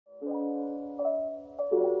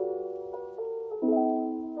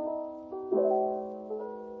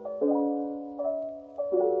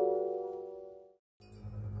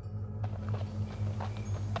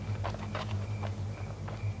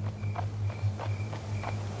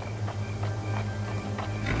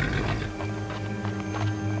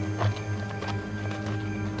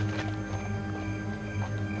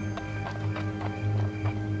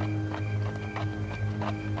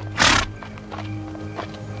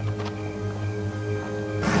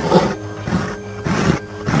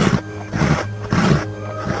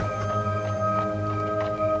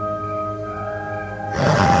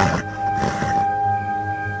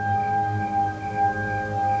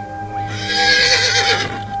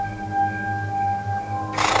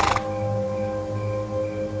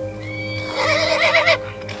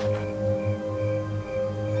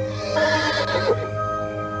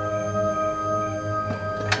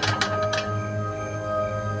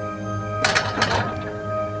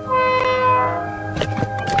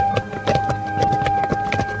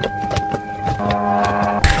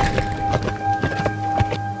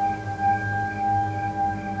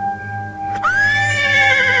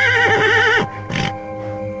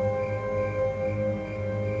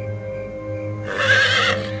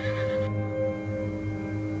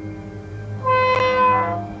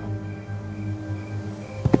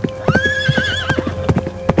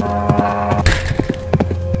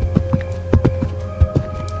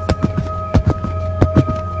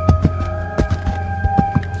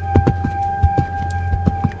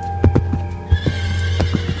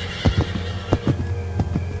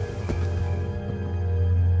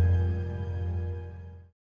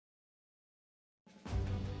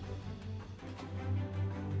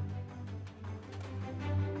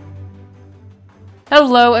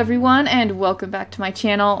Hello everyone and welcome back to my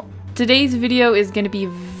channel. Today's video is going to be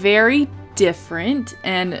very different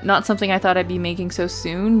and not something I thought I'd be making so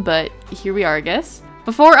soon, but here we are, I guess.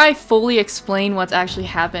 Before I fully explain what's actually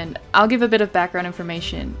happened, I'll give a bit of background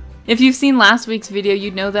information. If you've seen last week's video,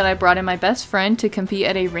 you'd know that I brought in my best friend to compete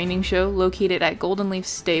at a reining show located at Golden Leaf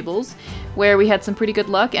Stables, where we had some pretty good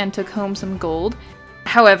luck and took home some gold.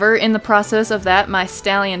 However, in the process of that, my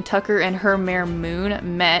stallion Tucker and her mare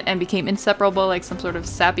Moon met and became inseparable like some sort of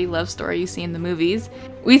sappy love story you see in the movies.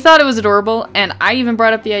 We thought it was adorable, and I even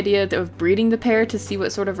brought up the idea of breeding the pair to see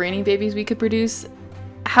what sort of reining babies we could produce.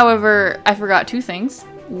 However, I forgot two things.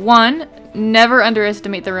 One, never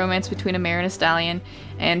underestimate the romance between a mare and a stallion,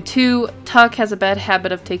 and two, Tuck has a bad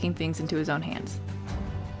habit of taking things into his own hands.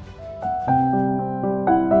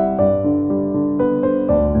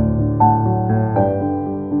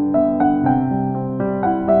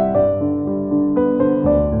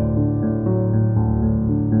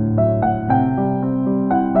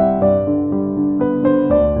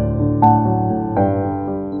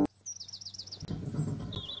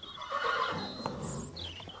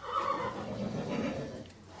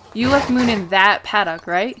 You left Moon in that paddock,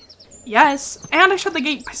 right? Yes, and I shut the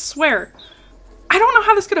gate, I swear. I don't know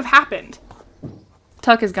how this could have happened.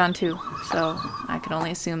 Tuck is gone too, so I can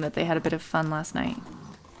only assume that they had a bit of fun last night.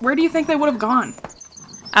 Where do you think they would have gone?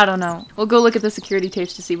 I don't know. We'll go look at the security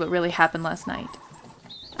tapes to see what really happened last night.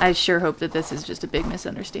 I sure hope that this is just a big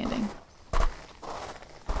misunderstanding.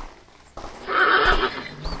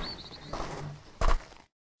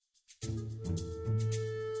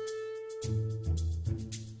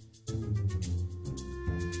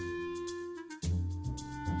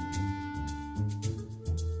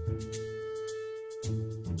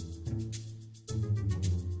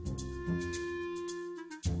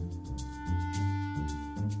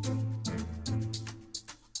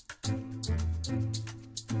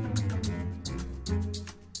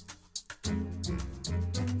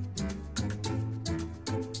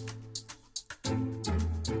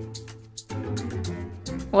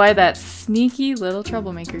 Why, that sneaky little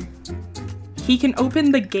troublemaker. He can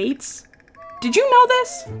open the gates? Did you know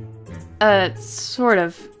this? Sort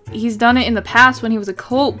of. He's done it in the past when he was a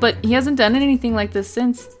colt, but he hasn't done anything like this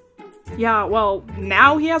since. Yeah, well,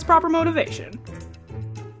 now he has proper motivation.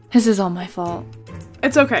 This is all my fault.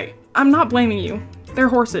 It's okay. I'm not blaming you. They're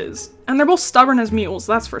horses, and they're both stubborn as mules,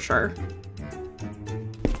 that's for sure.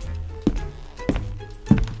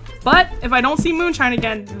 But if I don't see Moonshine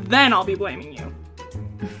again, then I'll be blaming you.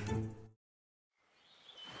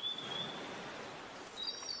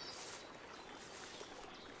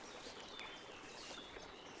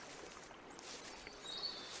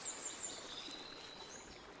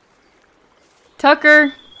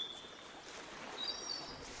 Tucker!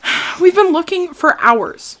 We've been looking for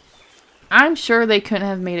hours. I'm sure they couldn't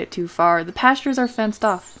have made it too far. The pastures are fenced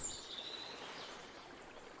off.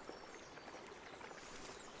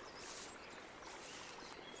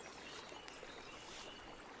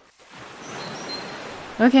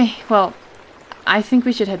 Okay, well, I think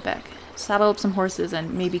we should head back. Saddle up some horses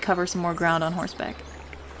and maybe cover some more ground on horseback.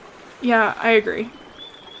 Yeah, I agree.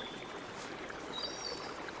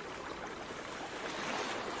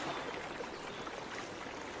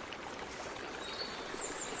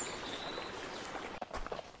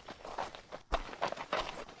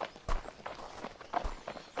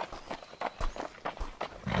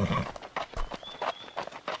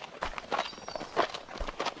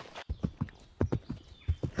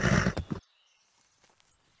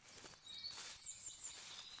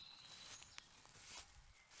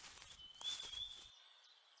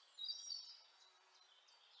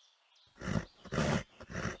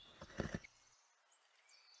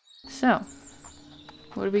 So,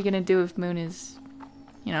 what are we gonna do if Moon is,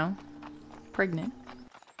 you know, pregnant?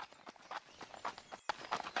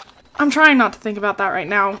 I'm trying not to think about that right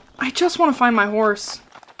now. I just want to find my horse.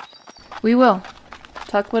 We will.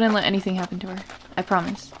 Tuck wouldn't let anything happen to her. I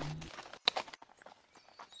promise.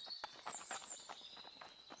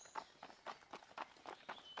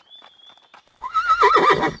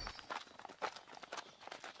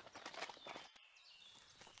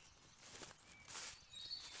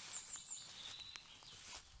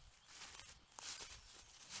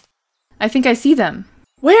 I think I see them.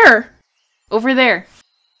 Where? Over there.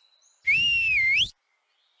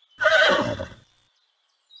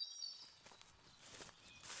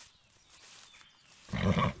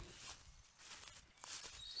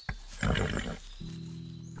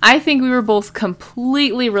 I think we were both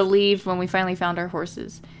completely relieved when we finally found our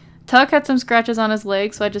horses. Tuck had some scratches on his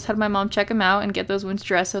leg, so I just had my mom check him out and get those wounds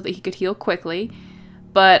dressed so that he could heal quickly.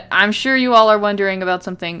 But I'm sure you all are wondering about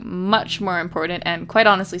something much more important, and quite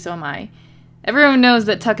honestly, so am I. Everyone knows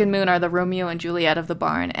that Tuck and Moon are the Romeo and Juliet of the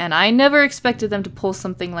barn, and I never expected them to pull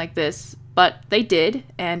something like this, but they did,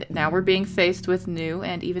 and now we're being faced with new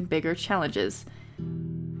and even bigger challenges.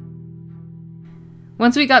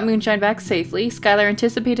 Once we got Moonshine back safely, Skylar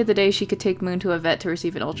anticipated the day she could take Moon to a vet to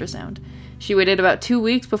receive an ultrasound. She waited about 2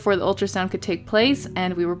 weeks before the ultrasound could take place,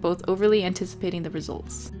 and we were both overly anticipating the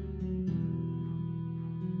results.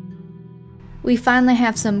 We finally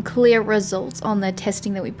have some clear results on the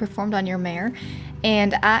testing that we performed on your mare,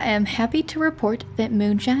 and I am happy to report that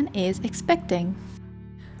Moonshine is expecting.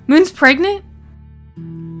 Moon's pregnant?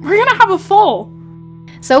 We're gonna have a foal.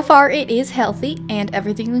 So far, it is healthy, and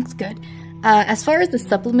everything looks good. As far as the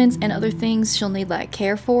supplements and other things she'll need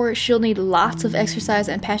care for, she'll need lots of exercise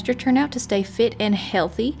and pasture turnout to stay fit and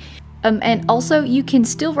healthy. And also, you can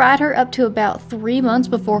still ride her up to about 3 months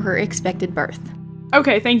before her expected birth.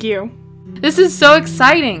 Okay, thank you. This is so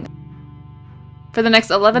exciting! For the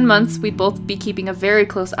next 11 months, we'd both be keeping a very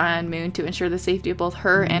close eye on Moon to ensure the safety of both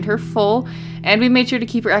her and her foal, and we made sure to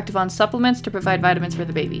keep her active on supplements to provide vitamins for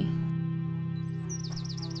the baby.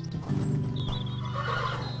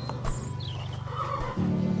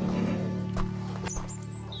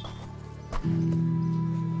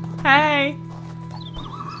 Hey.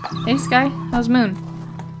 Hey Sky, how's Moon?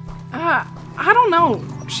 I don't know.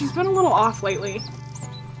 She's been a little off lately.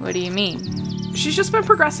 What do you mean? She's just been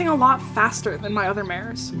progressing a lot faster than my other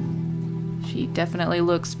mares. She definitely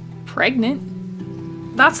looks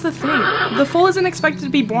pregnant. That's the thing. The foal isn't expected to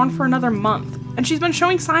be born for another month, and she's been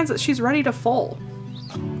showing signs that she's ready to foal.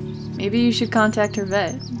 Maybe you should contact her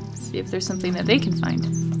vet, see if there's something that they can find.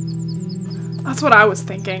 That's what I was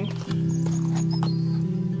thinking.